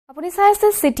আপুনি চাই আছে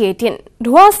সিটি 18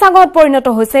 ধোঁৱা চাঙত পৰিণত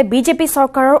হৈছে বিজেপি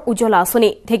চৰকাৰৰ উজ্জ্বলা আঁচনি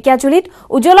ঢেকিয়াজুলিত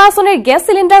উজ্জ্বলা আঁচনিৰ গেছ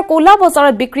চিলিণ্ডাৰ কোলা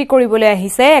বজাৰত বিক্ৰী কৰিবলৈ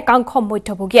আহিছে একাংশ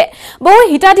মধ্যভোগীয়ে বহু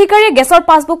হিতাধিকাৰীয়ে গেছৰ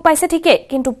পাছবুক পাইছে ঠিকে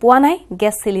কিন্তু পোৱা নাই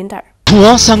গেছ চিলিণ্ডাৰ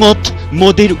ধোঁৱা চাঙত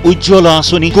মোদীৰ উজ্জ্বলা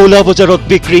আঁচনি কোলা বজাৰত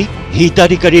বিক্ৰী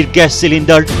হিতাধিকাৰীৰ গেছ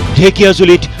চিলিণ্ডাৰ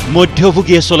ঢেকিয়াজুলিত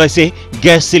মধ্যভোগীয়ে চলাইছে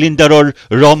গেছ চিলিণ্ডাৰৰ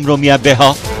ৰমৰমীয়া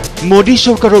বেহা মোদী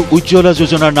চৰকাৰৰ উজ্জ্বলা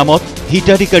যোজনাৰ নামত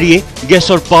হিতাধিকাৰীয়ে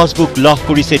গেছৰ পাছবুক লাভ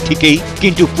কৰিছে ঠিকেই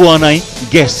কিন্তু পোৱা নাই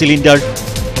গেছ চিলিণ্ডাৰ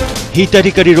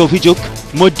হিতাধিকাৰীৰ অভিযোগ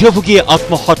মধ্যভোগীয়ে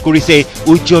আত্মসাৎ কৰিছে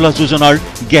উজ্জ্বলা যোজনাৰ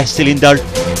গেছ চিলিণ্ডাৰ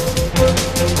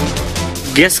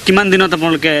গেছ কিমান দিনত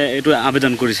আপোনালোকে এটো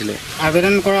আবেদন কৰিছিলে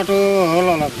আবেদন কৰাটো হল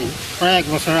অলপ দিন প্ৰায়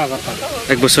 1 বছৰ আগত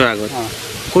 1 বছৰ আগত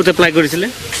কোত এপ্লাই কৰিছিলে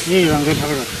এই ৰংগত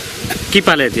থাকত কি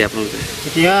পালে এতিয়া আপোনালোকে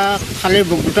এতিয়া খালি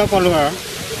বুক দুটা পালো আৰু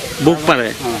বুক পালে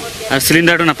আৰু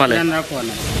চিলিণ্ডাৰটো নাপালে চিলিণ্ডাৰ পোৱা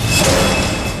নাই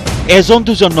এজন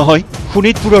দুজন নহয়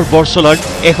শোণিতপুৰৰ বৰছলাৰ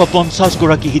 150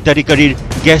 গৰাকী হিতাধিকাৰীৰ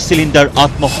গেছ চিলিণ্ডাৰ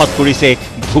আত্মসাৎ কৰিছে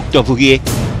ভুক্তভোগীয়ে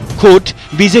খোদ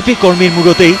বিজেপি কৰ্মীৰ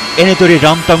মূৰতেই এনেদৰে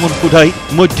ৰামটাঙন খুধাই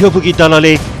মধ্যভোগী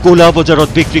দালালে কোলা বজাৰত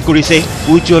বিক্ৰী কৰিছে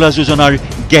উজ্জ্বলা যোজনাৰ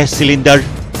গেছ চিলিণ্ডাৰ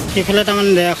সিফালে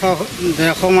তাৰমানে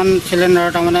 150 মান চিলিণ্ডাৰ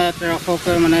তাৰমানে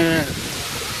 1300 মানে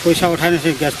পইচা উঠাই নিছে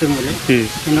গেছ দিম বুলি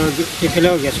কিন্তু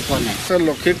সিফালেও গেছ পোৱা নাই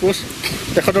লক্ষী কোচ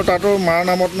তেখেতৰ তাতো মাৰ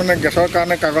নামত মানে গেছৰ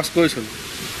কাৰণে কাগজ কৰিছিল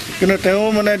কিন্তু তেওঁ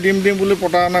মানে দিম বুলি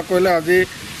প্ৰতাৰণা কৰিলে আজি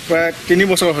প্ৰায় 3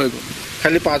 বছৰ হৈ গ'ল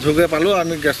খালি পাছবুকে পালো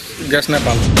আমি গেছ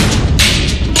নাপালো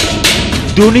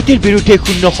দুৰ্নীতিৰ বিৰুদ্ধে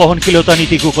শূন্য সহনশীলতা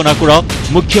নীতি ঘোষণা কৰা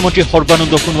মুখ্যমন্ত্ৰী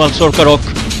সৰ্বানন্দ সোণোৱাল চৰকাৰক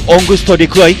অংগুষ্ঠ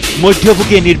দেখুৱাই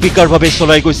মধ্যভোগীয়ে নিৰ্বিকাৰভাৱে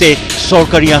চলাই গৈছে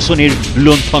চৰকাৰী আঁচনিৰ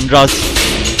লুণ্ঠন ৰাজ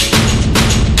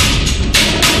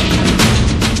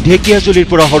ঢেকিয়াজুলিৰ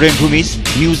পৰা Haren Bhumij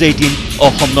news 18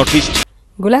 Assam north east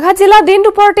Golaghat জিলা দিন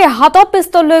দুপৰতে হাতত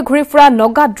পিস্তল লৈ ঘূৰি ফুৰা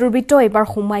নগা দুৰ্বৃত্ত এইবাৰ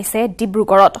সোমাইছে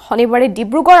ডিব্ৰুগড়ত শনিবাৰে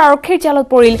ডিব্ৰুগড় আৰক্ষীৰ জালত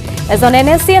পৰিল এজন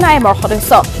NSCNIMৰ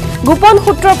সদস্য গোপন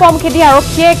সূত্ৰৰ পমখেদি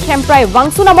আৰক্ষীয়ে খেমপ্ৰাই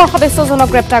ৱাংচু নামৰ সদস্যজনক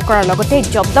গ্ৰেপ্তাৰ কৰাৰ লগতে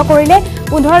জব্দ কৰিলে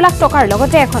 15 লাখ টকাৰ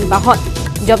লগতে এখন বাহন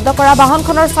জব্দ কৰা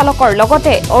বাহনখনৰ চালকৰ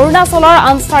লগতে অৰুণাচলৰ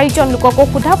আন 4জন লোককো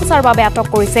সোধা পোছাৰ বাবে আটক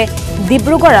কৰিছে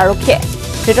ডিব্ৰুগড় আৰক্ষীয়ে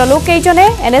ধৃত লোককেইজনে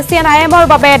NSCNIMৰ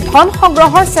বাবে ধন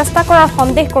সংগ্ৰহৰ চেষ্টা কৰাৰ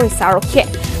সন্দেহ কৰিছে আৰক্ষীয়ে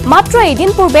মাত্ৰ এদিন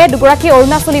পূৰ্বে দুগৰাকী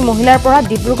অৰুণাচলী মহিলাৰ পৰা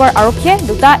ডিব্ৰুগড় আৰক্ষীয়ে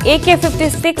দুটা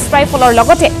AK-56 ৰাইফলৰ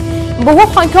লগতে বহু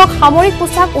সংখ্যক সামৰিক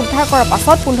পোছাক উদ্ধাৰ কৰাৰ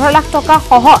পাছত 15 লাখ টকা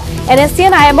সহ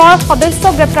NSCNIMৰ সদস্য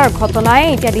গ্ৰেপ্তাৰ ঘটনাই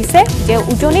এতিয়া দিছে যে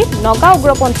উজনিত নগা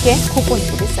উগ্ৰপন্থীয়ে খুকুনি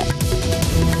তুলিছে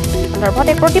সন্দৰ্ভত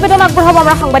এক প্ৰতিবেদন আগবঢ়াব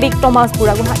আমাৰ সাংবাদিক টমাছ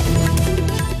বুঢ়াগোহাঁই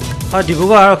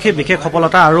ডিব্ৰুগড় আৰক্ষীয়ে বিশেষ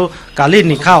সফলতা আৰু কালি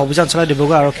নিশা অভিযান চলাই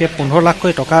ডিব্ৰুগড় আৰক্ষীয়ে 15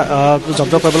 লাখকৈ টকা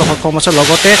জব্দ কৰিবলৈ সক্ষম হৈছে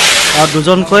লগতে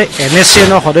দুজনকৈ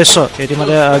NSCNৰ সদস্য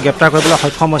ইতিমধ্যে গ্ৰেপ্তাৰ কৰিবলৈ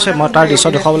সক্ষম হৈছে মই তাৰ দৃশ্য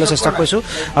দেখুৱাবলৈ চেষ্টা কৰিছোঁ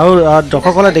আৰু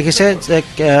দৰ্শকসকলে দেখিছে যে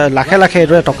লাখে লাখে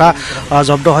এইদৰে টকা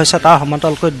জব্দ হৈছে তাৰ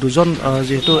সমান্তৰালকৈ দুজন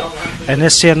যিহেতু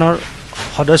NSCNৰ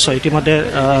সদস্য ইতিমধ্যে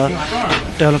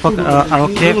তেওঁলোকক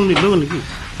আৰক্ষীয়ে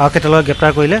কেতিয়ালৈ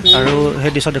গ্ৰেপ্তাৰ কৰিলে আৰু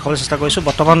সেই দৃশ্য দেখুৱাবলৈ চেষ্টা কৰিছোঁ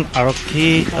বৰ্তমান আৰক্ষী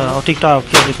অতিৰিক্ত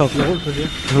আৰক্ষী অধীক্ষক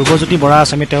ধ্ৰুৱজ্যোতি বৰা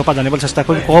আছে আমি তেওঁৰ পৰা জানিবলৈ চেষ্টা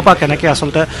কৰিম ক'ৰ পৰা কেনেকৈ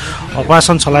আচলতে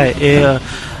অপাৰেশ্যন চলাই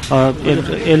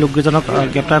এই লোককেইজনক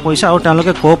গ্ৰেপ্তাৰ কৰিছে আৰু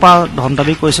তেওঁলোকে ক'ৰ পৰা ধন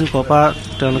দাবী কৰিছিল ক'ৰ পৰা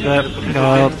তেওঁলোকে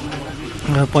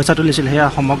পইচা তুলিছিল সেয়া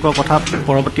সমগ্ৰ কথা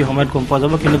পৰৱৰ্তী সময়ত গম পোৱা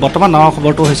যাব কিন্তু বৰ্তমান ডাঙৰ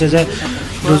খবৰটো হৈছে যে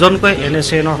দুজনকৈ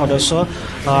NSCNৰ সদস্য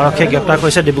আৰক্ষীয়ে গ্ৰেপ্তাৰ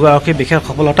কৰিছে ডিব্ৰুগড় আৰক্ষীৰ বিশেষ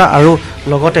সফলতা আৰু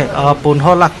লগতে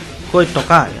 15 লাখ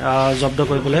টকা জব্দ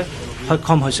কৰিবলৈ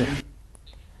সক্ষম হৈছে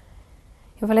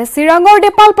ইফালে চিৰাঙৰ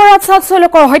দেপালপাৰাত 7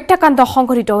 লোকৰ হত্যাকাণ্ড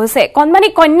সংঘটিত হৈছে কণমানি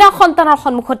কন্যা সন্তানৰ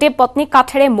সন্মুখতে পত্নী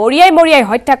কাঠেৰে মৰিয়াই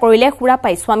হত্যা কৰিলে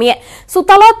খুৰাপাই স্বামীয়ে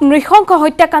চোতালত নৃশংস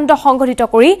হত্যাকাণ্ড সংঘটিত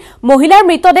কৰি মহিলাৰ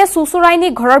মৃতদেহ চুচুৰাই নি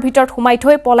ঘৰৰ ভিতৰত সোমাই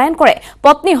থৈ পলায়ন কৰে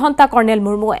পত্নী হন্তা কৰ্ণেল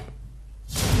মুৰ্মুৱে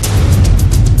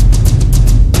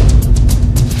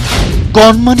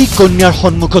কণমানি কন্যাৰ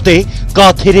সন্মুখতে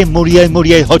কাঠেৰে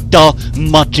মৰিয়াই হত্যা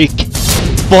মাতৃক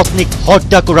পত্নীক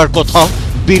হত্যা কৰাৰ কথা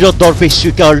বীৰদৰ্পে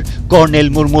স্বীকাৰ কৰ্ণেল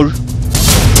মুৰ্মুৰ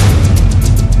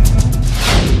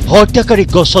হত্যাকাৰী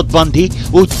গছত বান্ধি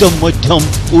উত্তম মধ্যম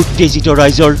উত্তেজিত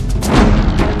ৰাইজৰ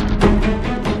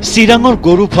চিৰাঙৰ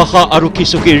গৰু ভাষা আৰক্ষী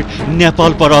চকীৰ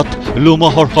নেপালপাৰাত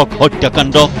লোমহৰ্ষক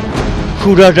হত্যাকাণ্ড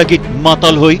খুৰাৰ ৰাগীত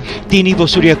মাতাল হৈ 3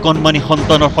 বছৰীয়া কণমানি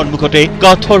সন্তানৰ সন্মুখতে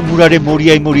কাঠৰ মূৰাৰে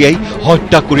মৰিয়াই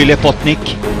হত্যা কৰিলে পত্নীক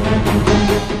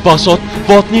পাছত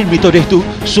পত্নীৰ মৃতদেহটো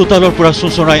চোতালৰ পৰা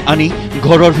চুচৰাই আনি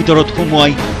ঘৰৰ ভিতৰত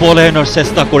সোমোৱাই পলায়নৰ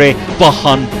চেষ্টা কৰে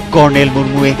পাহান কৰ্ণেল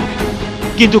মুৰ্মুৱে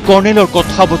কিন্তু কৰ্ণেলৰ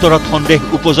কথা বতৰাত সন্দেহ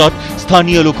উপজাত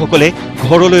স্থানীয় লোকসকলে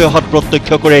ঘৰলৈ অহাত প্ৰত্যক্ষ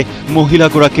কৰে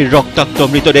মহিলাগৰাকীৰ ৰক্তাক্ত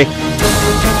মৃতদেহ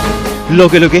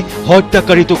লগে লগে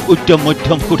হত্যাকাৰীটোক উদ্যম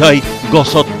মধ্যম সোধাই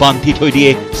গছত বান্ধি থৈ দিয়ে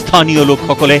স্থানীয়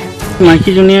লোকসকলে।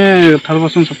 মাইকীজনীয়ে থাল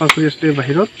বাচন চাফা কৰি আছিলে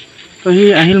বাহিৰত, তো সি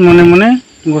আহিল মনে মনে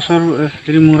গছৰ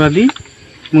মূৰা দি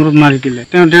মূৰত মাৰি দিলে।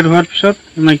 তেওঁ ডেড হোৱাৰ পিছত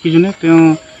মাইকীজনীয়ে তেওঁ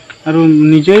আৰু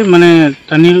নিজেই মানে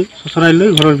টানি চচৰাই লৈ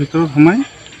ঘৰৰ ভিতৰত সোমাই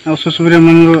ওচৰ চুবুৰীয়া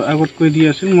মানুহৰ আগত কৈ দি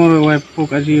আছিল, মোৰ ৱাইফক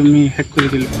আজি আমি শেষ কৰি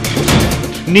দিলোঁ।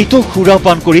 নিতৌ সুৰা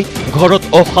পান কৰি ঘৰত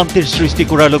অশান্তিৰ সৃষ্টি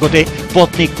কৰাৰ লগতে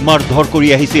পত্নীক মাৰধৰ কৰি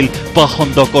আহিছিল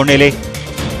পাখণ্ড কৰ্ণেলে।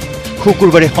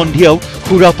 শুকুৰবাৰে সন্ধিয়াও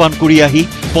সুৰা পান কৰি আহি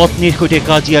পত্নীৰ সৈতে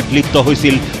কাজিয়াত লিপ্ত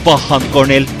হৈছিল পাষাণ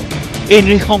কৰ্ণেল। এই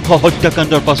নৃশংস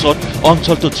হত্যাকাণ্ডৰ পাছত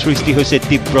অঞ্চলটোত সৃষ্টি হৈছে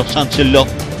তীব্ৰ চাঞ্চল্য।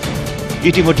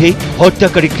 ইতিমধ্যেই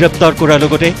হত্যাকাৰীক গ্ৰেপ্তাৰ কৰাৰ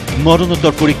লগতে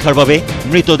মৰণোত্তৰ পৰীক্ষাৰ বাবে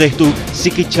মৃতদেহটো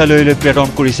চিকিৎসালয়লৈ প্ৰেৰণ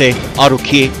কৰিছে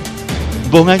আৰক্ষীয়ে।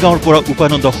 বঙাইগাঁৱৰ পৰা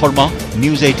Upananda Sharma,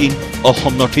 news 18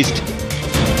 Assam north east.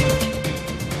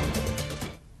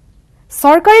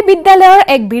 চৰকাৰী বিদ্যালয়ৰ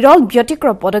এক বিৰল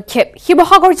ব্যতিক্ৰম পদক্ষেপ।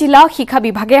 শিৱসাগৰ জিলা শিক্ষা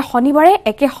বিভাগে শনিবাৰে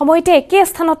একে সময়তে একে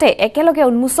স্থানতে একেলগে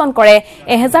উন্মোচন কৰে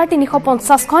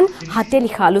 1350খন হাতে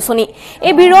লিখা আলোচনী।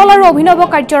 এই বিৰল আৰু অভিনৱ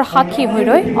কাৰ্যৰ সাক্ষী হৈ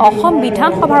ৰয় অসম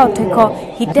বিধানসভাৰ অধ্যক্ষ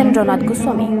হিতেন্দ্ৰনাথ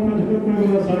গোস্বামী।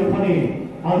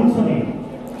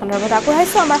 সন্দৰ্ভত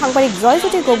আগবঢ়াইছো আমাৰ সাংবাদিক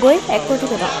জয়জ্যোতি গগৈ এক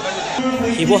প্ৰতিবেদন।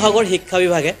 শিৱসাগৰ শিক্ষা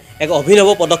বিভাগে এক অভিনৱ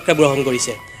পদক্ষেপ গ্ৰহণ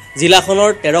কৰিছে।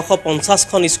 জিলাখনৰ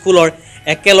 1350খন স্কুলৰ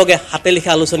একেলগে হাতে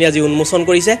লিখা আলোচনী আজি উন্মোচন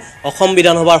কৰিছে অসম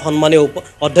বিধানসভাৰ সন্মানীয়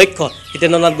অধ্যক্ষ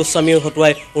হিতেন্দ্ৰনাথ গোস্বামীয়ে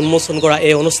হতুৱাই উন্মোচন কৰা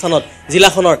এই অনুষ্ঠানত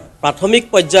জিলাখনৰ প্ৰাথমিক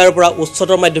পৰ্যায়ৰ পৰা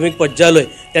উচ্চতৰ মাধ্যমিক পৰ্যায়লৈ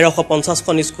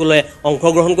 1350খন স্কুলে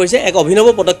অংশগ্ৰহণ কৰিছে। এক অভিনৱ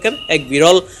পদক্ষেপ, এক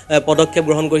বিৰল পদক্ষেপ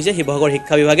গ্ৰহণ কৰিছে শিৱসাগৰ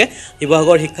শিক্ষা বিভাগে।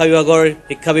 শিৱসাগৰ শিক্ষা বিভাগৰ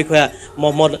শিক্ষা বিষয়া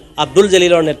মহম্মদ আব্দুল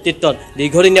জলিলৰ নেতৃত্বত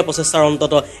দীৰ্ঘদিনীয়া প্ৰচেষ্টাৰ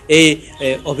অন্তত এই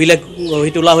অভিলেখ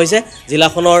গঢ়ি তোলা হৈছে।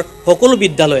 জিলাখনৰ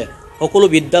সকলো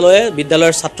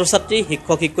বিদ্যালয়ৰ ছাত্ৰ ছাত্ৰী,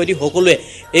 শিক্ষক শিক্ষয়িত্ৰী সকলোৱে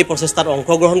এই প্ৰচেষ্টাত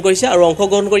অংশগ্ৰহণ কৰিছে আৰু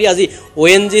অংশগ্ৰহণ কৰি আজি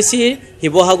ONGC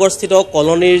শিৱসাগৰস্থিত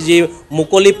কলনীৰ যি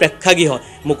মুকলি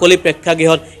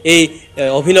প্ৰেক্ষাগৃহত এই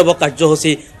অভিনৱ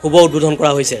কাৰ্যসূচী শুভ উদ্বোধন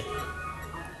কৰা হৈছে।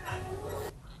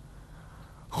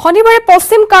 শনিবাৰে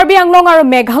পশ্চিম কাৰ্বি আংলং আৰু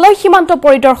মেঘালয় সীমান্ত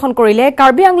পৰিদৰ্শন কৰিলে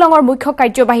কাৰ্বি আংলঙৰ মুখ্য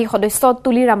কাৰ্যবাহী সদস্য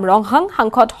তুলিৰাম ৰংহাং,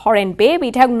 সাংসদ হৰেণ বে,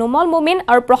 বিধায়ক নুমল মুমিন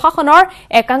আৰু প্ৰশাসনৰ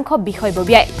একাংশ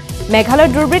বিষয়ববীয়াই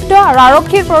মেঘালয়ৰ দুৰ্বৃত্ত আৰু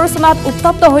আৰক্ষীৰ প্ৰৰোচনাত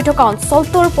উত্তপ্ত হৈ থকা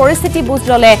অঞ্চলটোৰ পৰিস্থিতি বুজ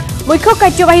ললে মুখ্য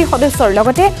কাৰ্যবাহী সদস্যৰ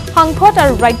লগতে সাংসদ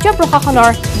আৰু ৰাজ্য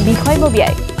প্ৰশাসনৰ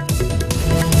বিষয়ববীয়াই।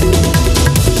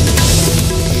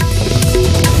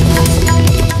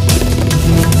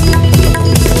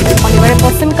 শনিবাৰে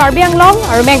পশ্চিম কাৰ্বি আংলং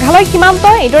আৰু মেঘালয় সীমান্ত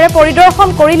এইদৰে পৰিদৰ্শন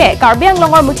কৰিলে কাৰ্বি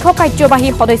আংলঙৰ মুখ্য কাৰ্যবাহী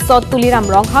সদস্য তুলিৰাম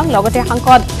ৰংহাং, লগতে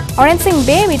সাংসদ হৰেণ সিং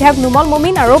বে, বিধায়ক নুমল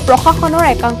মুমিন আৰু প্ৰশাসনৰ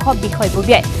একাংশ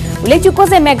বিষয়ববীয়াই। উল্লেখযোগ্য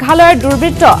যে মেঘালয়ৰ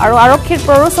দুৰ্বৃত্ত আৰু আৰক্ষীৰ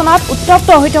প্ৰৰোচনাত উত্তপ্ত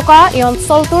হৈ থকা এই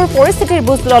অঞ্চলটোৰ পৰিস্থিতিৰ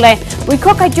বুজ ললে মুখ্য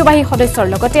কাৰ্যবাহী সদস্যৰ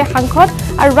লগতে সাংসদ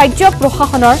আৰু ৰাজ্য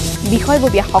প্ৰশাসনৰ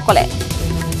বিষয়ববীয়াসকলে।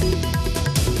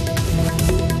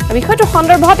 বিষয়টোৰ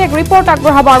সন্দৰ্ভত এক ৰিপৰ্ট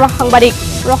আগবঢ়াব আমাৰ সাংবাদিক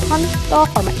প্ৰশান্ত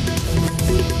শৰ্মাই।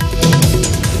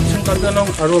 কাৰ্বি আংলং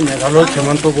আৰু মেঘালয়ৰ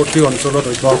সীমান্তৱৰ্তী অঞ্চলত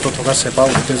অব্যাহত থকা চেপা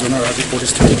উত্তেজনাৰ আজি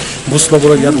পৰিস্থিতি বুজ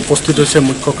ল'বলৈ ইয়াত উপস্থিত হৈছে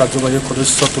মুখ্য কাৰ্যবাহী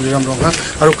সদস্য তুলিৰাম ৰংহাং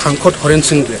আৰু সাংসদ হৰেণ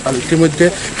সিং বে। আৰু ইতিমধ্যে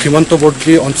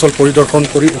সীমান্তৱৰ্তী অঞ্চল পৰিদৰ্শন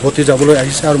কৰি উভতি যাবলৈ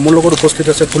আহিছে আৰু মোৰ লগত উপস্থিত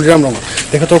আছে তুলিৰাম ৰংহাং।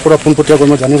 তেখেতৰ পৰা পোনপটীয়াকৈ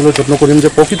মই জানিবলৈ যত্ন কৰিম যে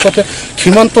প্ৰকৃততে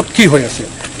সীমান্তত কি হৈ আছে,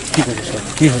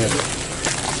 কি হৈ আছে?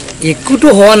 একোটো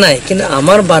হোৱা নাই, কিন্তু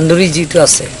আমাৰ বাউণ্ডেৰী যিটো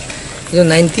আছে কিন্তু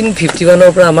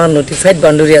 1951ৰ পৰা আমাৰ নটিফাইড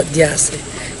বাউণ্ডেৰী দিয়া আছে।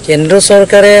 কেন্দ্ৰ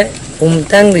চৰকাৰে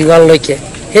উমটাং ৰিভাৰলৈকে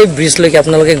সেই ব্ৰিজলৈকে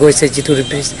আপোনালোকে গৈছে, যিটো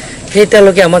ব্ৰিজ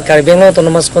সেইটালৈকে আমাৰ কাৰ্বি আংলং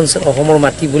অট'নমাছ কাউন্সিল অসমৰ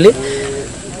মাটি বুলি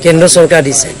কেন্দ্ৰ চৰকাৰ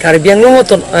দিছে। কাৰ্বি আংলং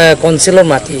কাউন্সিলৰ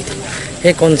মাটি,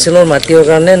 সেই কাউন্সিলৰ মাটিৰ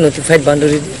কাৰণে নটিফাইড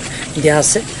বাউণ্ডেৰী দিয়া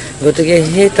আছে। গতিকে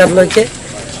সেই তালৈকে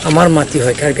আমাৰ মাটি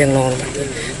হয় কাৰ্বি আংলঙৰ মাটি।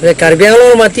 কাৰ্বি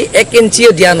আংলঙৰ মাটি 1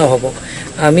 ইঞ্চিও দিয়া নহ'ব।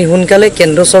 আমি সোনকালে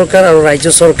কেন্দ্ৰ চৰকাৰ আৰু ৰাজ্য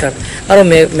চৰকাৰ আৰু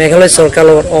মেঘালয় চৰকাৰৰ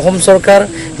লগত, অসম চৰকাৰ,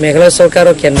 মেঘালয় চৰকাৰ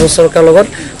আৰু কেন্দ্ৰ চৰকাৰৰ লগত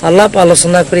আলাপ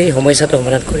আলোচনা কৰি সমস্যাটো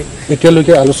সমাধান কৰিম।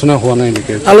 এতিয়ালৈকে আলোচনা হোৱা নাই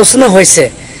নেকি? আলোচনা হৈছে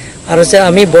আৰু যে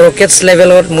আমি বৰকেটছ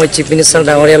লেভেলত মই চিফ মিনিষ্টাৰ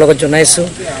ডাঙৰীয়াৰ লগত জনাইছোঁ।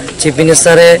 চিফ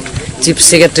মিনিষ্টাৰে চিফ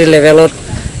ছেক্ৰেটাৰী লেভেলত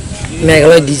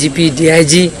মেঘালয় DGP,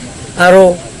 DIG আৰু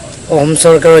অসম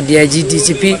চৰকাৰৰ DIG,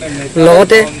 DGP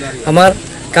লগতে আমাৰ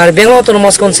Karbi Anglong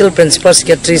autonomous council principal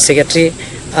secretary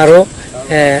আৰু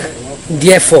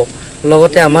DFO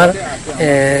লগতে আমাৰ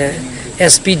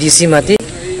SP DC মাতি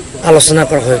আলোচনা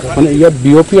কৰা হৈ গ'ল। মানে ইয়াত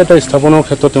BOP এটা স্থাপনৰ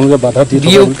ক্ষেত্ৰত তেওঁলোকে বাধা দিয়ে?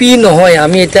 BOP নহয়,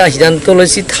 আমি এতিয়া সিদ্ধান্ত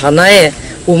লৈছোঁ থানায়ে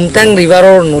উমটাং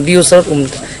ৰিভাৰৰ নদীৰ ওচৰত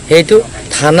সেইটো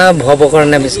থানা ভৰাবৰ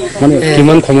কাৰণে আমি মানে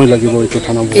কিমান সময় লাগিব এইটো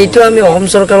থানা? এইটো আমি অসম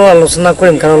চৰকাৰৰ আলোচনা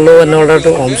কৰিম, কাৰণ ল' এণ্ড অৰ্ডাৰটো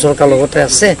অসম চৰকাৰৰ লগতে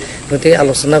আছে। গতিকে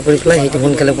আলোচনা কৰি পেলাই সেইটো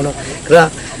সোনকালে বনাম।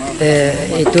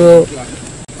 এইটো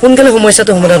সোনকালে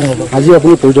সমস্যাটো সমাধান হ'ব। আজি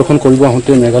আপুনি পৰিদৰ্শন কৰিব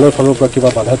আহোঁতে মেঘালয়ৰ ফালৰ পৰা কিবা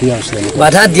বাধা দিয়া হৈছিলে?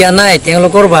 বাধা দিয়া নাই,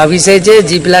 তেওঁলোকৰ ভাবিছে যে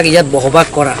যিবিলাক ইয়াত বসবাস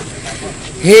কৰা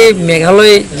সেই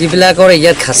মেঘালয় যিবিলাকৰ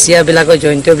ইয়াত খাচীয়াবিলাকৰ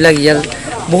জয়ন্তবিলাক ইয়াত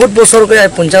বহুত বছৰ কৰি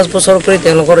 50 বছৰ কৰি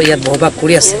তেওঁলোকৰ ইয়াত বসবাস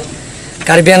কৰি আছে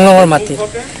কাৰ্বি আংলঙৰ মাটি।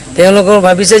 তেওঁলোকৰ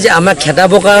ভাবিছে যে আমাক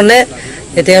খেদাবৰ কাৰণে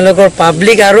তেওঁলোকৰ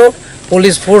পাব্লিক আৰু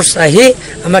পুলিচ ফ'ৰ্চ আহি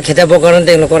আমাক খেদাবৰ কাৰণে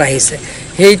তেওঁলোকৰ আহিছে।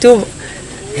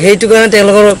 সেইটো কাৰণে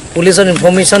তেওঁলোকৰ পুলিচৰ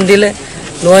ইনফৰ্মেশ্যন দিলে,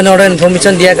 ল' এণ্ড অৰ্ডাৰ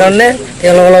ইনফৰ্মেশ্যন দিয়াৰ কাৰণে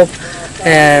তেওঁলোক অলপ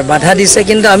বাধা দিছে।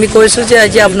 কিন্তু আমি কৈছোঁ যে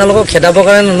আজি আপোনালোকক খেদাবৰ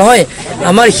কাৰণে নহয়,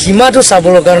 আমাৰ সীমাটো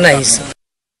চাবৰ কাৰণে আহিছে।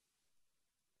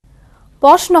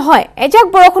 পথ নহয়, এজাক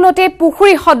বৰষুণতে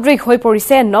পুখুৰী সদৃশ হৈ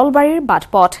পৰিছে নলবাৰীৰ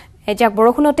বাটপথ। এজাক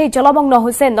বৰষুণতে জলমগ্ন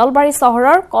হৈছে নলবাৰী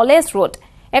চহৰৰ কলেজ ৰোড।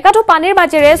 একাঠু পানীৰ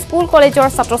মাজেৰে স্কুল কলেজৰ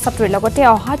ছাত্ৰ ছাত্ৰীৰ লগতে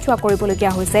অহা যোৱা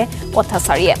কৰিবলগীয়া হৈছে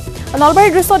পথচাৰীয়ে।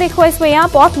 নলবাৰীৰ দৃশ্য দেখুৱাইছো, এয়া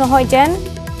পথ নহয় যেন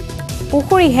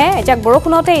পুখুৰীহে। এজাক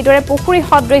বৰষুণতে এইদৰে পুখুৰী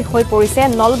সদৃশ হৈ পৰিছে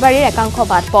নলবাৰীৰ একাংশ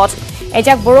বাটপথ।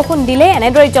 এজাক বৰষুণ দিলে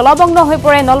এনেদৰে জলমগ্ন হৈ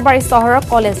পৰে নলবাৰী চহৰৰ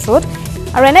কলেজ ৰোড।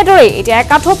 আৰু এনেদৰেই এতিয়া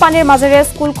একাঠু পানীৰ মাজেৰে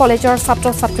স্কুল কলেজৰ ছাত্ৰ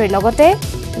ছাত্ৰীৰ লগতে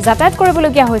যাতায়াত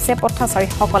কৰিবলগীয়া হৈছে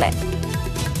পথচাৰীসকলে।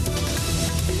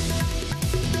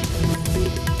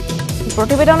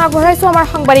 প্ৰতিবেদন আগবঢ়াইছো আমাৰ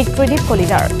সাংবাদিক ত্ৰিদীপ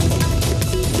কলিতাৰ।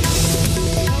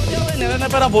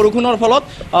 নেৰানেপেৰা বৰষুণৰ ফলত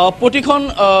প্ৰতিখন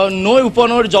নৈ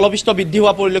উপনৈৰ জলপৃষ্ঠ বৃদ্ধি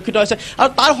হোৱা পৰিলক্ষিত হৈছে আৰু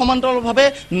তাৰ সমান্তৰালভাৱে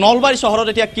নলবাৰী চহৰত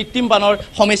এতিয়া কৃত্ৰিম বানৰ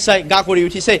সমস্যাই গা কৰি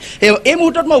উঠিছে। এই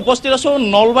মুহূৰ্তত মই উপস্থিত আছোঁ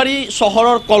নলবাৰী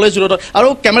চহৰৰ কলেজ ৰোডত আৰু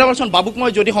কেমেৰা পাৰ্চন বাবুক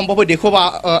মই যদি সম্ভৱ হয় দেখুৱাব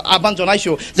আহ্বান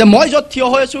জনাইছোঁ যে মই য'ত থিয়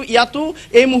হৈ আছোঁ ইয়াতো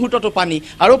এই মুহূৰ্ততো পানী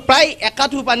আৰু প্ৰায়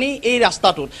একাঠু পানী এই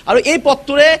ৰাস্তাটোত। আৰু এই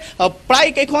পথটোৰে প্ৰায়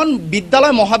কেইখন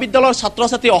বিদ্যালয় মহাবিদ্যালয়ৰ ছাত্ৰ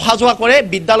ছাত্ৰী অহা যোৱা কৰে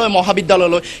বিদ্যালয়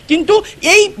মহাবিদ্যালয়লৈ। কিন্তু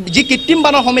এই যি কৃত্ৰিম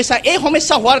বানৰ সমস্যা, এই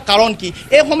সমস্যা হোৱাৰ কাৰণ কি?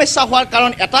 এই সমস্যা হোৱাৰ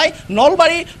কাৰণ এটাই,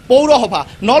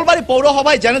 নলবাৰী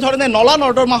পৌৰসভাই যেনেধৰণে নলা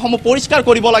নৰ্দমাসমূহ পৰিষ্কাৰ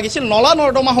কৰিব লাগিছিল, নলা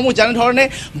নৰ্দমাসমূহ যেনেধৰণে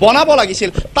বনাব লাগিছিল,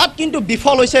 তাত কিন্তু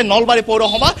বিফল হৈছে নলবাৰী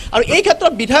পৌৰসভা। আৰু এই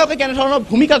ক্ষেত্ৰত বিধায়কে কেনেধৰণৰ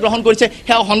ভূমিকা গ্ৰহণ কৰিছে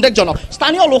সেয়া সন্দেহজনক।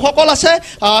 স্থানীয় লোকসকল আছে,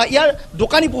 ইয়াৰ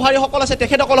দোকানী পোহাৰীসকল আছে,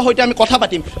 তেখেতসকলৰ সৈতে আমি কথা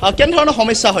পাতিম। কেনেধৰণৰ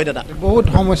সমস্যা হয় দাদা? বহুত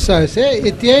সমস্যা হৈছে,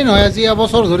 এতিয়াই নহয় আজি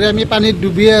এবছৰ ধৰি আমি পানীত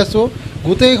ডুবিয়ে আছোঁ।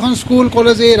 গোটেইখন স্কুল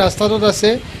কলেজ এই ৰাস্তাটোত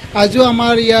আছে। আজিও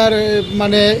আমাৰ ইয়াৰ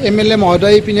মানে MLA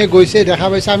মহোদয় পিনে গৈছে, দেখা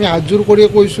পাইছে, আমি হাতযোৰ কৰি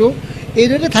কৈছোঁ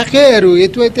এইদৰে থাকে আৰু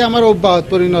এইটো এতিয়া আমাৰ অভ্যাসত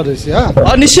পৰিণত হৈছে।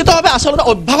 নিশ্চিতভাৱে আচলতে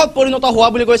অভ্যাসত পৰিণত হোৱা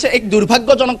বুলি কৈছে, এক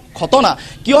দুৰ্ভাগ্যজনক ঘটনা।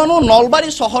 কিয়নো নলবাৰী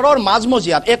চহৰৰ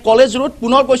মাজমজিয়াত এই কলেজ ৰোড,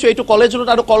 পুনৰ কৈছোঁ এইটো কলেজ ৰোড,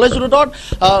 আৰু কলেজ ৰোডত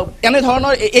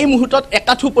এনেধৰণৰ এই মুহূৰ্তত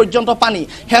একাঠু পৰ্যন্ত পানী।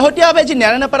 শেহতীয়াভাৱে যি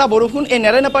নেৰানেপেৰা বৰষুণ, এই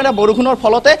নেৰানেপেৰা বৰষুণৰ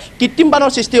ফলতে কৃত্ৰিম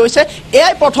বানৰ সৃষ্টি হৈছে।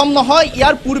 এয়াই প্ৰথম নহয়,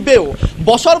 ইয়াৰ পূৰ্বেও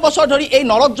বছৰ বছৰ ধৰি এই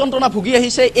নৰক যন্ত্ৰণা ভুগি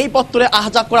আহিছে এই পথটোৰে আহ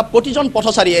যাহ কৰা প্ৰতিজন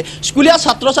পথচাৰীয়ে। স্কুলীয়া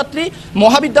ছাত্ৰ ছাত্ৰী,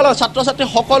 মহাবিদ্যালয়ৰ ছাত্ৰ ছাত্ৰী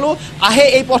সকলো আহে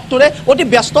এই পথটোৰে। অতি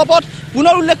ব্যস্ত পথ।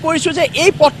 পুনৰ উল্লেখ কৰিছোঁ যে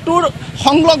এই পথটোৰ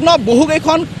সংলগ্ন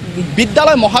বহুকেইখন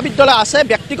বিদ্যালয় মহাবিদ্যালয় আছে,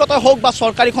 ব্যক্তিগত হওক বা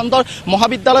চৰকাৰী খণ্ডৰ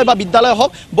মহাবিদ্যালয় বা বিদ্যালয়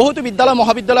হওক, বহুতো বিদ্যালয়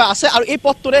মহাবিদ্যালয় আছে। আৰু এই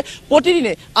পথটোৰে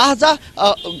প্ৰতিদিনে আহ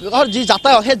যাহৰ যি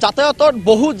যাতায়াত, সেই যাতায়াতত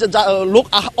বহু লোক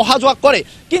অহা যোৱা কৰে।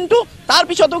 কিন্তু তাৰ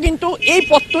পিছতো কিন্তু এই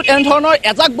পথটোত এনেধৰণৰ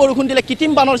এজাক বৰষুণ দিলে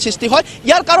কৃত্ৰিম বানৰ সৃষ্টি হয়।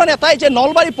 ইয়াৰ কাৰণ এটাই যে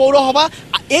নলবাৰী পৌৰসভা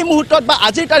এই মুহূৰ্তত বা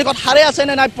আজিৰ তাৰিখত সাৰে আছে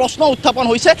নে নাই প্ৰশ্ন উত্থাপন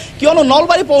হৈছে। কিয়নো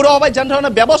নলবাৰী পৌৰসভাই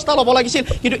যেনেধৰণৰ ব্যৱস্থা ল'ব লাগিছিল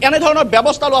কিন্তু এনেধৰণৰ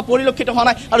ব্যৱস্থা লোৱা পৰিলক্ষিত হোৱা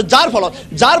নাই। আৰু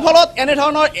যাৰ ফলত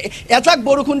এনেধৰণৰ এজাক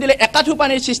বৰষুণ দিলে একাঠু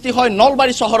পানীৰ সৃষ্টি হয়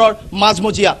নলবাৰী চহৰৰ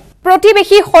মাজমজিয়া।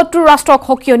 প্ৰতিবেশী শত্ৰু ৰাষ্ট্ৰক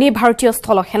সকিয়নি ভাৰতীয়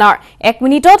স্থলসেনাৰ। 1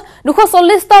 মিনিটত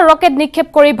 240টা ৰকেট নিক্ষেপ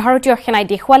কৰি ভাৰতীয় সেনাই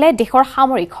দেখুৱালে দেশৰ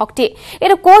সামৰিক শক্তি।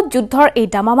 এইটো ক'ত যুদ্ধৰ এই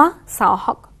দামামা, চাওঁ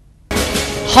আহক।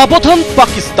 সাৱধান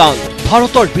পাকিস্তান,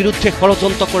 ভাৰতৰ বিৰুদ্ধে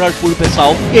ষড়যন্ত্ৰ কৰাৰ পূৰ্বে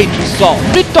চাওক এই দৃশ্য।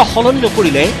 নৃত্য সলনি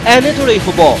নকৰিলে এনেদৰেই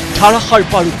হ'ব ধাৰাসাৰ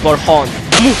বাৰুদ বৰ্ষণ।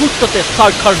 মুহূৰ্ততে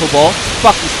চাৰখাৰ হ'ব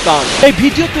পাকিস্তান। এই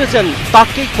ভিডিঅ'টোৱে যেন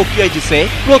তাকেই সকীয়াই দিছে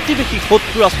প্ৰতিবেশী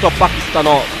শত্ৰু ৰাষ্ট্ৰ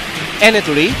পাকিস্তানক।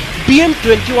 এনেদৰেই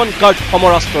BM-21 গাৰ্ড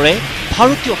সমৰাস্ত্ৰৰে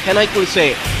ভাৰতীয় সেনাই কৰিছে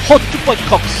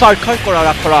শত্ৰুপক্ষক চাৰখাৰ কৰাৰ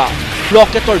আখৰা।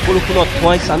 ৰকেটৰ বৰষুণত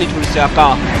ধোঁৱাই চানি ধৰিছে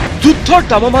আকাশ। যুদ্ধৰ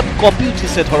দামামাত কঁপি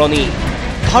উঠিছে ধৰণী।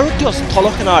 ভাৰতীয়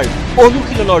স্থলসেনাৰ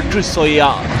অনুশীলনৰ দৃশ্য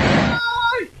এয়া,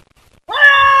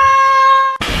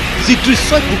 যি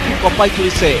দৃশ্যই বুকু কঁপাই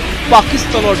তুলিছে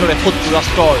পাকিস্তানৰ দৰে শত্ৰু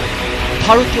ৰাষ্ট্ৰৰ।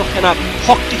 ভাৰতীয় সেনাক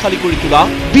শক্তিশালী কৰি তোলা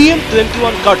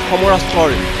BM-21 গাৰ্ড সমৰাস্ত্ৰৰ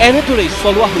এনেদৰেই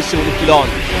চলোৱা হৈছে অনুশীলন।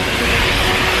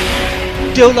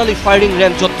 দেউলালী ফায়াৰিং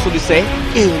ৰেঞ্জত চলিছে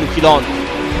এই অনুশীলন।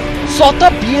 6টা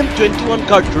BM-21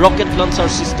 গাৰ্ড ৰকেট লঞ্চাৰ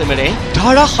চিষ্টেমেৰে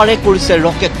ধাৰাসাৰে কৰিছে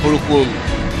ৰকেট বৰষুণ।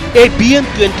 এই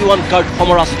BM-21 গাৰ্ড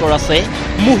সমৰাস্ত্ৰৰ আছে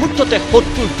মুহূৰ্ততে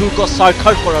শত্ৰুৰ দুৰ্গ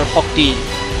চাৰখাৰ কৰাৰ শক্তি।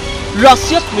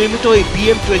 ৰাছিয়াত নিৰ্মিত এই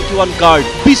BM-21 গাৰ্ড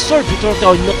বিশ্বৰ ভিতৰতে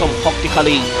অন্যতম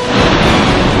শক্তিশালী।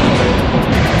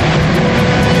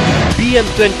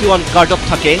 BM-21 গাৰ্ডত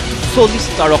থাকে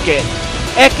 40টা ৰকেট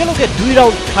একেলগে 2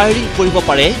 ৰাউণ্ড ফায়াৰিং কৰিব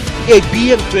পাৰে এই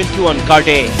BM-21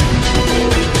 গাৰ্ডে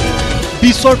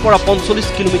 20 পৰা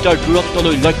 45 কিলোমিটাৰ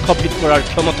দূৰত্বলৈ লক্ষ্যভেদ কৰাৰ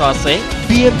ক্ষমতা আছে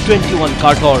BM-21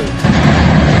 গাৰ্ডৰ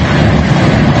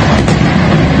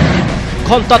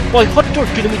ঘণ্টাত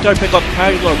 75 কিলোমিটাৰ বেগত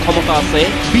ফায়াৰিঙৰ ক্ষমতা আছে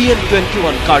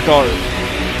BM-21 গাৰ্ডৰ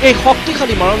এই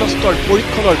শক্তিশালী মাৰণাস্ত্ৰৰ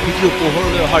পৰীক্ষণৰ ভিডিঅ'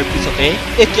 পোহৰলৈ অহাৰ পিছতে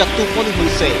এতিয়া টোপনি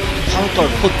হৈছে ভাৰতৰ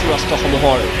শত্ৰু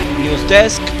ৰাষ্ট্ৰসমূহৰ news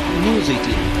desk news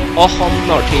 18 Assam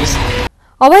north east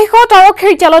অৱশেষত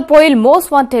আৰক্ষীৰ জালত পৰিল মষ্ট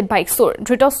ৱান্টেড বাইক চোৰ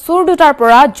ধৃত চোৰ দুটাৰ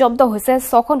পৰা জব্দ হৈছে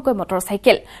 6খনকৈ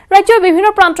মটৰচাইকেল ৰাজ্যৰ বিভিন্ন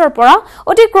প্ৰান্তৰ পৰা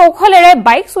অতি কৌশলেৰে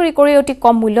বাইক চুৰি কৰি অতি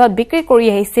কম মূল্যত বিক্ৰী কৰি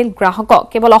আহিছিল গ্ৰাহকক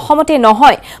কেৱল অসমতে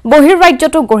নহয়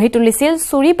বহিৰ্ৰাজ্যতো গঢ়ি তুলিছিল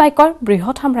চুৰি বাইকৰ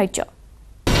বৃহৎ সাম্ৰাজ্য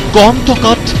কম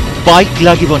টকাত বাইক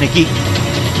লাগিব নেকি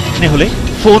নহলে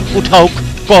ফোন উঠাওক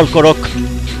কল কৰক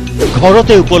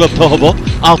ঘৰতে উপলব্ধ হ'ব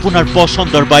আপোনাৰ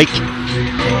পছন্দৰ বাইক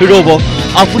ৰব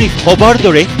আপুনি খবৰ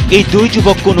দৰে এই দুই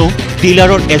যুৱক কোনো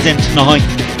ডিলাৰৰ এজেন্ট নহয়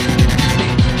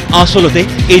আসলতে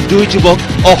এই দুই যুৱক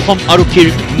অসম আৰক্ষীৰ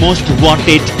মোষ্ট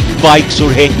ৱান্টেড বাইক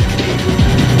চোৰহে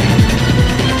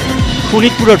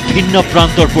শোণিতপুৰৰ ভিন্ন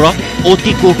প্ৰান্তৰ পৰা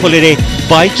অতি কৌশলেৰে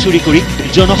বাইক চুৰি কৰি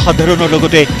জনসাধাৰণৰ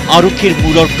লগতে আৰক্ষীৰ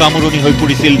মূৰৰ কামৰণি হৈ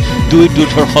পৰিছিল দুই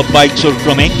দুৰ্ধৰ্ষ বাইক চোৰ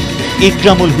ক্ৰমে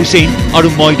ইকৰামুল হুছেইন আৰু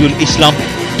মইদুল ইছলাম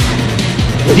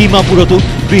ডিমাপুৰতো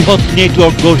বৃহৎ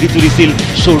নেটৱৰ্ক গঢ়ি তুলিছিল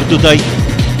চোৰ দুটাই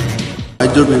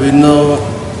ৰাজ্যৰ বিভিন্ন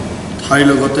ঠাইৰ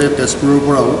লগতে তেজপুৰৰ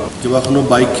পৰাও কেইবাখনো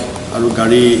বাইক আৰু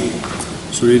গাড়ী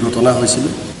চুৰিৰ ঘটনা হৈছিল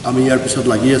আমি ইয়াৰ পিছত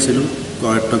লাগি আছিলোঁ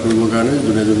কৰায়ত্ব কৰিবৰ কাৰণে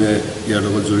যোনে যোনে ইয়াৰ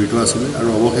লগত জড়িত আছিলে আৰু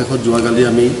অৱশেষত যোৱাকালি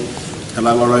আমি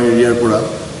ঠেলামৰা এৰিয়াৰ পৰা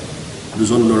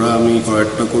দুজন ল'ৰা আমি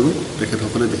কৰায়ত্ব কৰোঁ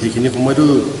তেখেতসকলে সেইখিনি সময়তো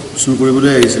চুৰ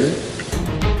কৰিবলৈ আহিছিলে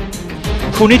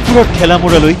শোণিতপুৰৰ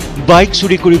ঠেলামৰালৈ বাইক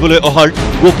চুৰি কৰিবলৈ অহাৰ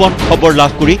গোপন খবৰ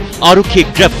লাভ কৰি আৰক্ষীয়ে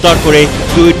গ্ৰেপ্তাৰ কৰে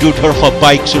দুই দুৰ্ধৰ্ষ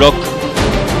বাইক চোৰক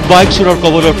বাইক চোৰৰ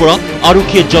কবলৰ পৰা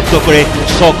আৰক্ষীয়ে জব্দ কৰে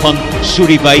 6খন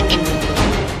চুৰি বাইক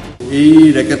এই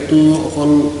ৰেকেটটো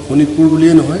অকল শোণিতপুৰ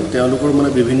বুলিয়ে নহয় তেওঁলোকৰ মানে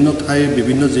বিভিন্ন ঠাই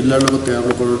বিভিন্ন জিলাৰ লগত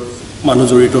তেওঁলোকৰ মানুহ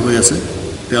জড়িত হৈ আছে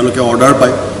তেওঁলোকে অৰ্ডাৰ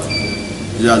পায়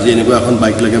যে আজি এনেকুৱা এখন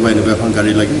বাইক লাগে বা এনেকুৱা এখন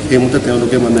গাড়ী লাগে সেইমতে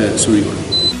তেওঁলোকে মানে চুৰি কৰে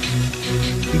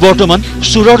বৰ্তমান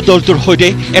চোৰৰ দলটোৰ সৈতে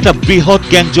এটা বৃহৎ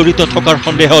গ্যাং জড়িত থকাৰ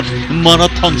সন্দেহত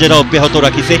মানত সঞ্জেৰা অব্যাহত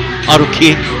ৰাখিছে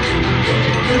আৰক্ষীয়ে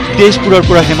তেজপুৰৰ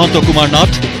পৰা Hemanta Kumar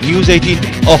Nath news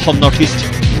 18 Assam north east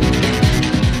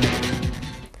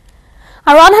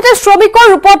আৰু আনহাতে শ্ৰমিকৰ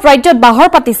ৰূপত ৰাজ্যত বাহৰ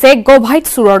পাতিছে গভাইট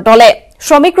চোৰৰ দলে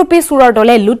শ্ৰমিকৰূপী চোৰৰ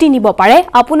দলে লুটি নিব পাৰে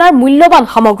আপোনাৰ মূল্যৱান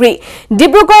সামগ্ৰী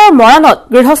ডিব্ৰুগড়ৰ মৰাণত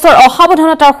গৃহস্থৰ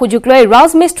অসাৱধানতাৰ সুযোগ লৈ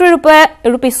ৰাজমিস্ত্ৰী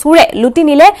ৰূপী চোৰে লুটি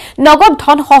নিলে নগদ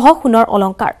ধনসহ সোণৰ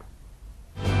অলংকাৰ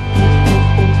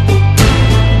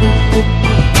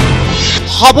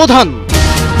সাৱধান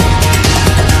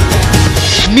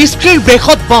মিস্ত্ৰীৰ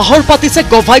বেশত বাহৰ পাতিছে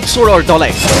গভাইট চোৰৰ দলে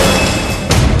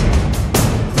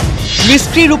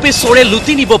মিস্ত্ৰী ৰূপী চোৰে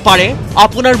লুটি নিব পাৰে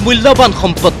আপোনাৰ মূল্যৱান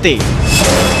সম্পত্তি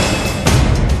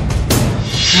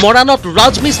মৰাণত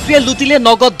ৰাজমিস্ত্ৰীয়ে লুটিলে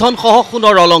নগদ ধন সহ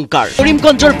সোণৰ অলংকাৰ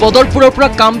কৰিমগঞ্জৰ বদৰপুৰৰ পৰা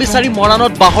কাম বিচাৰি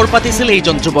মৰাণত বাহৰ পাতিছিল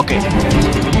এইজন যুৱকে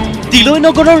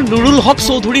তিলৈনগৰৰ নুৰুল হক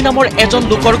চৌধুৰী নামৰ এজন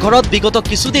লোকৰ ঘৰত বিগত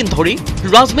কিছুদিন ধৰি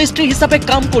ৰাজমিস্ত্ৰী হিচাপে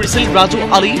কাম কৰিছিল ৰাজু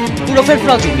আলী ওৰফে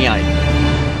ৰাজু মিয়াই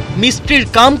মিস্ত্ৰীৰ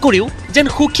কাম কৰিও যেন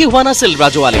সুখী হোৱা নাছিল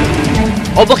ৰাজু আলী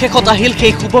অৱশেষত আহিল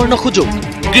সেই সুবৰ্ণ সুযোগ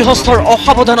গৃহস্থৰ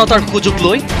অসাৱধানতাৰ সুযোগ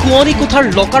লৈ খুৱনি কোঠাৰ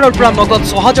লকাৰৰ পৰা নগদ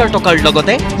 ৬০০০ টকাৰ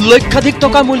লগতে লক্ষাধিক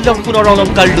টকা মূল্যৰ সোণৰ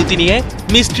অলংকাৰ লুটি নিয়ে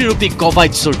মিস্ত্ৰীৰূপী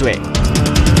গভাইট চোৰটোৱে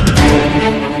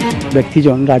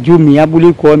ব্যক্তিজন ৰাজু মিয়া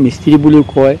বুলি কয় মিস্ত্ৰী বুলি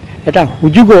কয় এটা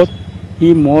সুযোগত ই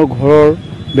মোৰ ঘৰৰ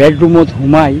বেডৰুমত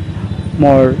সোমাই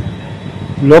মোৰ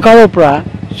লকাৰৰ পৰা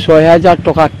 ৬০০০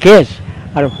 টকা কেছ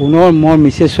আৰু সোণৰ মোৰ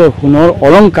মিছেছৰ সোণৰ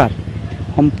অলংকাৰ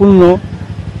সম্পূৰ্ণ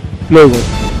লৈ গ'ল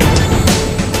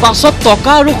পাছত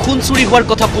টকা আৰু সোণ চুৰি হোৱাৰ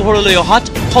কথা পোহৰলৈ অহাত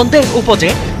সন্দেহ উপজে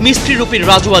মিস্ত্ৰীৰূপী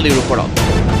ৰাজু আলীৰ ওপৰত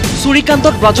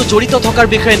চুৰিকাণ্ডত ৰাজু জড়িত থকাৰ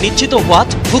বিষয়ে নিশ্চিত হোৱাত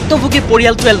ভুক্তভোগী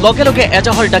পৰিয়ালটোৱে লগে লগে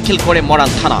এজাহাৰ দাখিল কৰে মৰাণ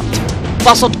থানাত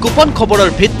পাছত গোপন খবৰৰ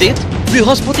ভিত্তিত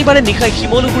বৃহস্পতিবাৰে নিশাই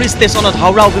শিমলুগুৰি ষ্টেচনত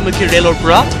হাওৰা অভিমুখী ৰেলৰ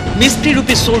পৰা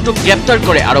মিস্ত্ৰীৰূপী চোৰটোক গ্ৰেপ্তাৰ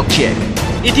কৰে আৰক্ষীয়ে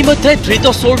ইতিমধ্যে ধৃত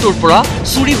চোৰটোৰ পৰা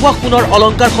চুৰি হোৱা সোণৰ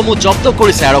অলংকাৰসমূহ জব্দ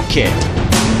কৰিছে আৰক্ষীয়ে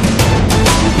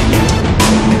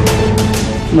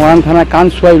মৰাণ থানা কাণ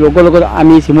চোৱাই লগে লগে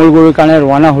আমি শিমলুগুৰিৰ কাৰণে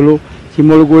ৰৱানা হ'লোঁ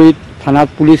শিমলুগুৰিত থানাত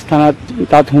পুলিচ থানাত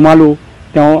তাত সোমালোঁ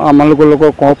তেওঁ আমালোকৰ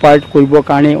লগত কোঅপাৰেট কৰিবৰ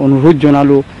কাৰণে অনুৰোধ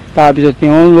জনালোঁ তাৰপিছত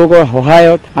তেওঁলোকৰ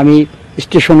সহায়ত আমি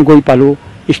ষ্টেচন গৈ পালোঁ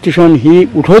ষ্টেচন সি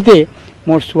উঠোতে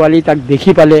মোৰ ছোৱালী তাক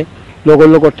দেখি পালে লগৰ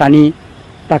লগত টানি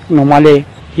তাক নমালে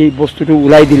সেই বস্তুটো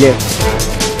ওলাই দিলে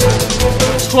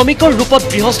শ্ৰমিকৰ ৰূপত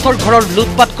গৃহস্থৰ ঘৰৰ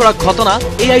লুটপাট কৰা ঘটনা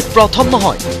এয়াই প্ৰথম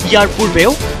নহয়। ইয়াৰ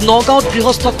পূৰ্বেও নগাঁৱত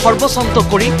গৃহস্থক সৰ্বশান্ত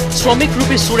কৰি শ্ৰমিক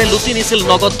ৰূপী চোৰে লুটি নিছিল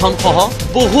নগদ ধনসহ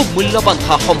বহু মূল্যৱান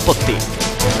সা সম্পত্তি।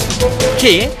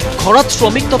 সেয়ে ঘৰত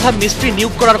শ্ৰমিক তথা মিস্ত্ৰী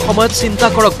নিয়োগ কৰাৰ সময়ত চিন্তা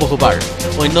কৰক বহুবাৰ,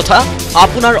 অন্যথা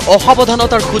আপোনাৰ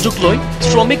অসাৱধানতাৰ সুযোগ লৈ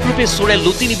শ্ৰমিক ৰূপী চোৰে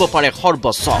লুটি নিব পাৰে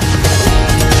সৰ্বস্ব।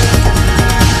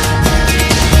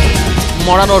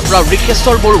 মৰাণৰ পৰা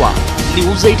Risheswar Barua,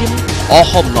 news 18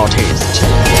 Assam north east.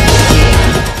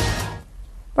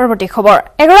 পৰৱৰ্তী খবৰ,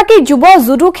 এগৰাকী যুৱ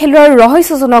জুডো খেলুৱৈৰ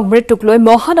ৰহস্যজনক মৃত্যুক লৈ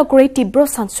মহানগৰীত তীব্ৰ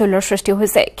চাঞ্চল্যৰ সৃষ্টি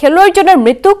হৈছে। খেলুৱৈজনৰ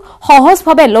মৃত্যুক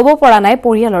সহজভাৱে ল'ব পৰা নাই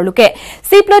পৰিয়ালৰ লোকে।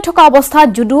 চিপ লৈ থকা অৱস্থাত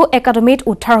জুডো একাডেমীত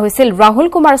উদ্ধাৰ হৈছিল ৰাহুল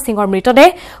কুমাৰ সিঙৰ মৃতদেহ।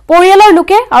 পৰিয়ালৰ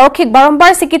লোকে আৰক্ষীক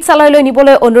বাৰম্বাৰ চিকিৎসালয়লৈ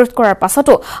নিবলৈ অনুৰোধ কৰাৰ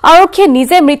পাছতো আৰক্ষীয়ে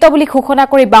নিজে মৃত বুলি ঘোষণা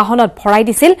কৰি বাহনত ভৰাই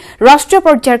দিছিল ৰাষ্ট্ৰীয়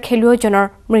পৰ্যায়ৰ খেলুৱৈজনৰ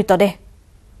মৃতদেহ।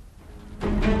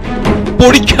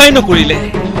 পৰীক্ষাই নকৰিলে,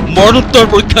 মৰণোত্তৰ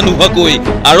পৰীক্ষা নোহোৱাকৈ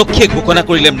আৰক্ষীয়ে ঘোষণা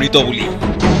কৰিলে মৃত বুলি।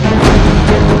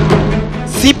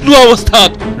 চিপ লোৱা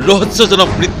অৱস্থাত ৰহস্যজনক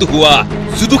মৃত্যু হোৱা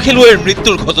জুডো খেলুৱৈৰ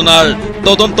মৃত্যুৰ ঘটনাৰ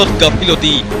তদন্তত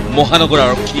গাফিলতি মহানগৰ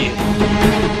আৰক্ষীয়ে।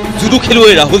 জুডো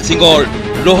খেলুৱৈ ৰাহুল সিঙৰ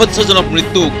ৰহস্যজনক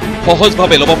মৃত্যুক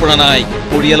সহজভাৱে ল'ব পৰা নাই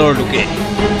পৰিয়ালৰ লোকে।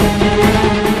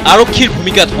 আৰক্ষীৰ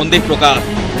ভূমিকাত সন্দেহ প্ৰকাশ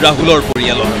ৰাহুলৰ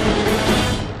পৰিয়ালৰ।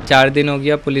 4 दिन हो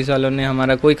गया, पुलिस वालों ने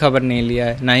हमारा कोई खबर नहीं लिया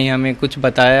है, ना ही हमें कुछ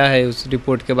बताया है उस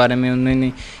रिपोर्ट के बारे में। उन्होंने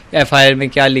FIR में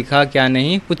क्या लिखा क्या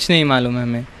नहीं कुछ नहीं मालूम है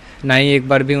हमें। ना ही एक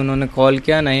बार भी उन्होंने कॉल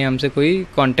किया, ना ही हमसे कोई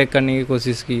कांटेक्ट करने की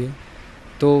कोशिश की है।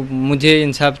 तो मुझे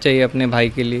इंसाफ चाहिए अपने भाई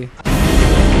के लिए।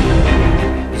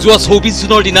 যোৱা 24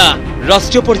 জুনৰ দিনা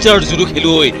ৰাষ্ট্ৰীয় পৰ্যায়ৰ জুডো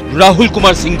খেলুৱৈ ৰাহুল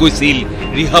কুমাৰ সিং গৈছিল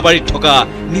ৰিহাবাৰীত থকা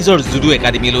নিজৰ জুডো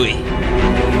একাডেমীলৈ।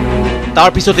 তাৰ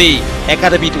পিছতেই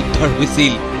একাডেমীত উদ্ধাৰ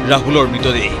হৈছিল ৰাহুলৰ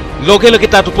মৃতদেহ। লগে লগে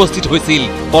তাত উপস্থিত হৈছিল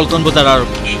পল্টন বজাৰ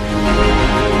আৰক্ষী।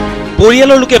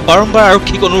 পৰিয়ালৰ লোকে বাৰম্বাৰ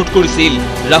আৰক্ষীক অনুৰোধ কৰিছিল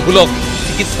ৰাহুলক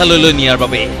চিকিৎসালয়লৈ নিয়াৰ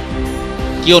বাবে,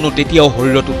 কিয়নো তেতিয়াও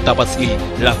শৰীৰত উত্তাপ আছিল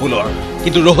ৰাহুলৰ।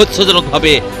 কিন্তু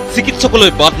ৰহস্যজনকভাৱে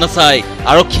চিকিৎসকলৈ বাট নাচাই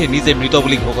আৰক্ষীয়ে নিজে মৃত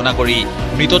বুলি ঘোষণা কৰি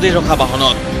মৃতদেহ ৰখা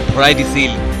বাহনত ভৰাই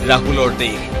দিছিল ৰাহুলৰ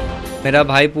দেহ। मेरा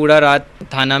भाई पूरा रात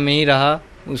थाना में ही रहा,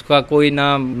 उसका कोई ना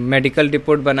मेडिकल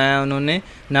रिपोर्ट बनाया उन्होंने,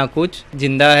 ना कुछ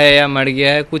जिंदा है या मर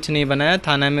गया है कुछ नहीं बनाया।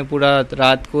 थाना में पूरा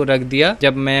रात को रख दिया।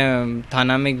 जब मैं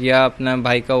थाना में गया अपना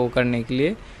भाई का वो करने के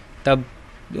लिए, तब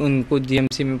उनको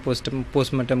GMC में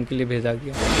पोस्टमार्टम के लिए भेजा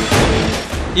गया।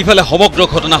 ইফালে সমগ্ৰ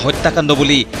ঘটনা হত্যাকাণ্ড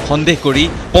বুলি সন্দেহ কৰি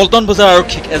পল্টন বজাৰ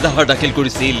আৰক্ষীক এজাহাৰ দাখিল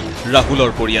কৰিছিল ৰাহুলৰ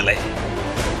পৰিয়ালে।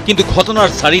 কিন্তু ঘটনাৰ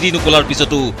 4 দিন উকলাৰ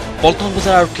পিছতো পল্টন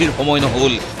বজাৰ আৰক্ষীৰ সময়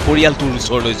নহল পৰিয়ালটোৰ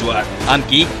ওচৰলৈ যোৱাৰ।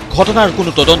 আনকি ঘটনাৰ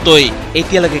কোনো তদন্তই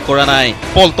এতিয়ালৈকে কৰা নাই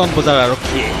পল্টন বজাৰ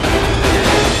আৰক্ষীয়ে।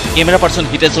 কেমেৰা পাৰ্চন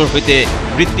হিতেশৰ সৈতে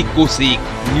Hrithik Kaushik,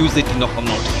 news 18 Assam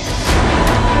north east.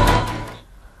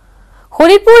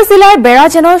 Sonitpur জিলাৰ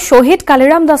বেৰাজেনৰ শ্বহীদ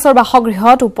কালিৰাম দাসৰ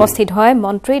বাসগৃহত উপস্থিত হয়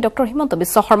মন্ত্ৰী ডক্টৰ হিমন্ত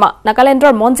বিশ্ব শৰ্মা।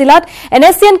 নাগালেণ্ডৰ মন জিলাত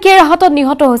NSCN কেৰ হাতত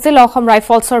নিহত হৈছিল অসম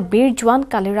ৰাইফলছৰ বীৰ জোৱান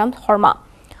কালিৰাম শৰ্মা।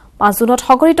 5 জুনত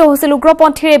সংঘটিত হৈছিল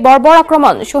উগ্ৰপন্থীৰ এই বৰ্বৰ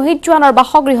আক্ৰমণ। শ্বহীদ জোৱানৰ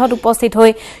বাসগৃহত উপস্থিত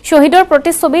হৈ শ্বহীদৰ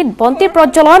প্ৰতিচ্ছবিত বন্তি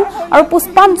প্ৰজ্বলন আৰু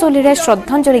পুষ্পাঞ্জলিৰে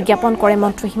শ্ৰদ্ধাঞ্জলি জ্ঞাপন কৰে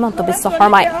মন্ত্ৰী হিমন্ত বিশ্ব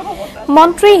শৰ্মাই।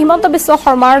 মন্ত্ৰী হিমন্ত বিশ্ব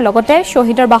শৰ্মাৰ লগতে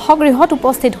শ্বহীদৰ বাসগৃহত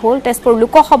উপস্থিত হ'ল তেজপুৰ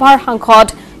লোকসভাৰ সাংসদ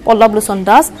পল্লৱ লোচন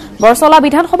দাস, বৰচলা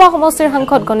বিধানসভা সমষ্টিৰ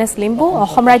সাংসদ গণেশ লিম্বু,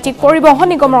 অসম ৰাজ্যিক পৰিবহণ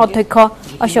নিগমৰ অধ্যক্ষ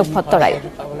অশোক ভট্টৰায়।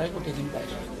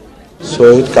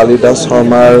 শ্বহীদ কালিদাস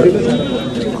শৰ্মাৰ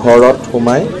ঘৰত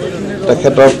সোমাই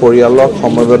তেখেতৰ পৰিয়ালক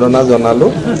সমবেদনা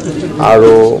জনালোঁ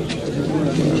আৰু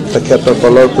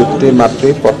তেখেতসকলৰ পিতৃ মাতৃ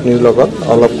পত্নীৰ লগত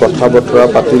অলপ কথা বতৰা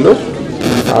পাতিলোঁ।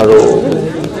 আৰু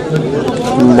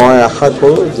মই আশা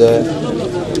কৰোঁ যে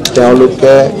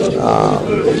তেওঁলোকে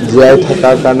জীয়াই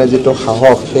থকাৰ কাৰণে যিটো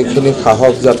সাহস, সেইখিনি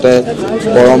সাহস যাতে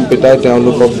পৰম পিতাই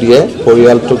তেওঁলোকক দিয়ে,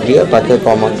 পৰিয়ালটোক দিয়ে, তাকে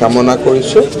কামনা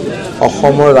কৰিছোঁ।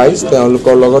 অসমৰ ৰাইজ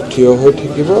তেওঁলোকৰ লগত থিয় হৈ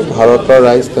থাকিব, ভাৰতৰ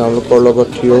ৰাইজ তেওঁলোকৰ লগত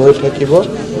থিয় হৈ থাকিব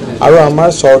আৰু আমাৰ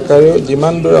চৰকাৰেও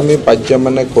যিমান দূৰ আমি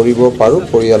পাৰ্যমানে কৰিব পাৰোঁ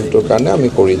পৰিয়ালটোৰ কাৰণে আমি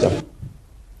কৰি যাম।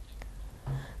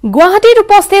 গুৱাহাটীত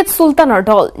উপস্থিত চুলতানৰ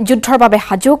দল। যুদ্ধৰ বাবে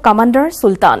সাজু কামাণ্ডাৰ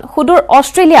চুলতান। সুদূৰ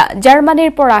অষ্ট্ৰেলিয়া,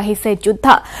 জাৰ্মানীৰ পৰা আহিছে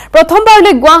যোদ্ধা।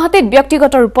 প্ৰথমবাৰলৈ গুৱাহাটীত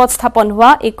ব্যক্তিগত ৰূপত স্থাপন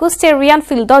হোৱা ইকুষ্টেৰিয়ান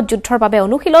ফিল্ডত যুদ্ধৰ বাবে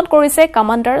অনুশীলন কৰিছে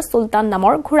কামাণ্ডাৰ চুলতান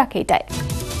নামৰ ঘোঁৰাকেইটাই।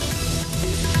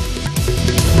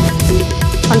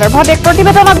 সন্দৰ্ভত এক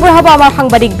প্ৰতিবেদন আগবঢ়াব আমাৰ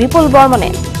সাংবাদিক বিপুল বৰ্মনে।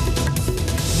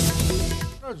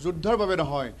 যুদ্ধৰ বাবে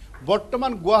নহয়,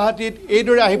 বৰ্তমান গুৱাহাটীত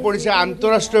এইদৰে আহি পৰিছে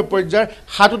আন্তঃৰাষ্ট্ৰীয় পৰ্যায়ৰ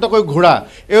 7টাকৈ ঘোঁৰা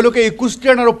এওঁলোকে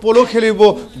ইকুষ্টিয়ান আৰু পলো খেলিব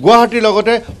গুৱাহাটীৰ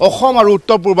লগতে অসম আৰু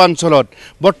উত্তৰ পূৰ্বাঞ্চলত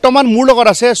বৰ্তমান মোৰ লগত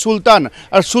আছে সুলতান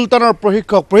আৰু সুলতানৰ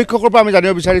প্ৰশিক্ষকৰ পৰা আমি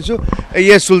জানিব বিচাৰিছোঁ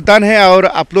ये सुल्तान है और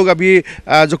आप लोग अभी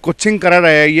जो कोचिंग करा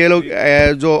रहे हैं ये लोग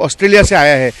जो ऑस्ट्रेलिया से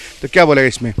आया है तो क्या बोलेगा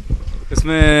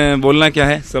इसमें बोलना क्या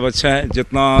है सब अच्छा है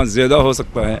जितना ज़्यादा हो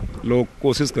सकता है लोग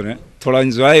कोशिश करें थोड़ा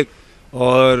एंजॉय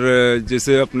और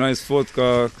जैसे अपना स्पोर्ट्स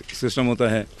का सिस्टम होता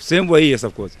है सेम वही है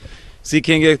सब कुछ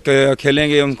सीखेंगे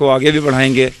खेलेंगे उनको आगे भी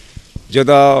बढ़ाएंगे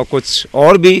ज़्यादा कुछ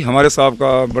और भी हमारे साहब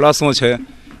का बड़ा सोच है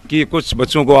कि कुछ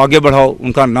बच्चों को आगे बढ़ाओ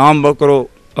उनका नाम करो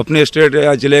अपने स्टेट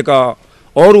या ज़िले का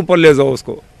और ऊपर ले जाओ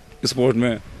उसको स्पोर्ट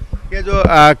में ये जो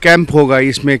कैंप होगा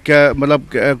इसमें क्या मतलब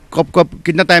कब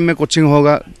कितना टाइम में कोचिंग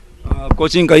होगा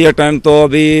कोचिंग का ये टाइम तो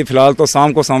अभी फ़िलहाल तो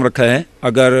शाम को शाम रखा है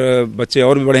अगर बच्चे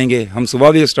और भी बढ़ेंगे हम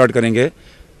सुबह भी स्टार्ट करेंगे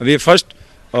अभी फर्स्ट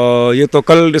ये तो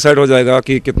कल डिसाइड हो जाएगा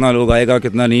कि कितना लोग आएगा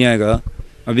कितना नहीं आएगा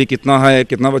अभी कितना है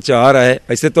कितना बच्चा आ रहा है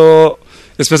ऐसे तो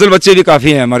स्पेशल बच्चे भी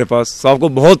काफ़ी हैं हमारे पास साहब को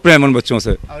बहुत प्रेम उन बच्चों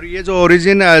से और ये जो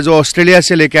ओरिजिन जो ऑस्ट्रेलिया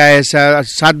से लेके आए हैं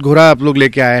 7 घोड़ा आप लोग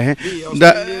लेके आए हैं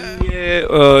ये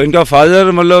इनका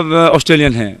फादर मतलब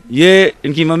ऑस्ट्रेलियन है ये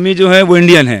इनकी मम्मी जो है वो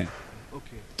इंडियन है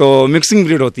तो मिक्सिंग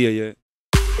ब्रीड होती है ये